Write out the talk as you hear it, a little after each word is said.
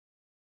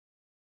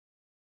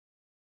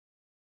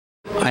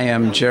I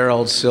am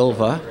Jerald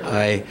Silva.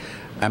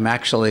 I'm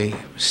actually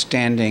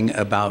standing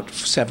about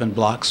 7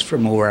 blocks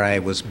from where I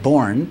was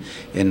born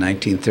in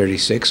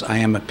 1936. I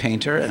am a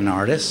painter, an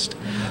artist.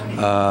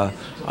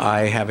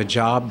 I have a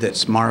job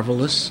that's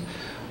marvelous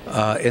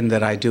in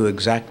that I do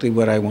exactly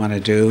what I want to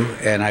do,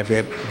 and I've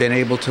been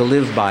able to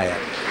live by it.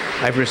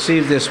 I've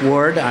received this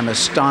award. I'm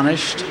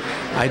astonished.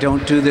 I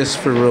don't do this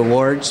for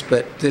rewards,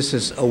 but this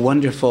is a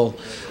wonderful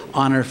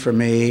honor for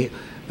me.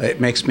 It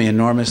makes me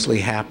enormously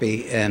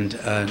happy, and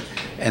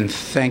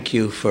thank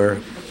you for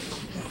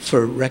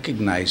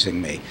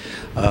recognizing me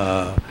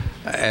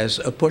as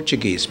a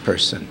Portuguese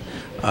person.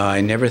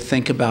 I never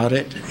think about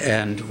it,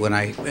 and when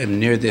I am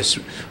near this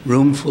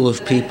room full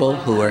of people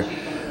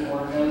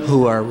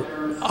who are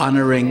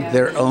honoring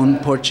their own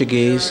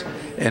Portuguese,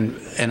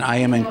 and I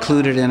am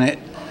included in it,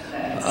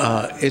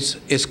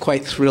 it's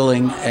quite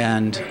thrilling,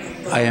 and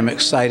I am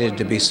excited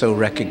to be so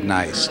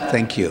recognized.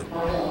 Thank you.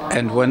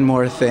 And one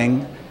more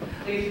thing.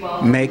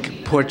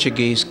 Make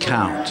Portuguese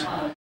count.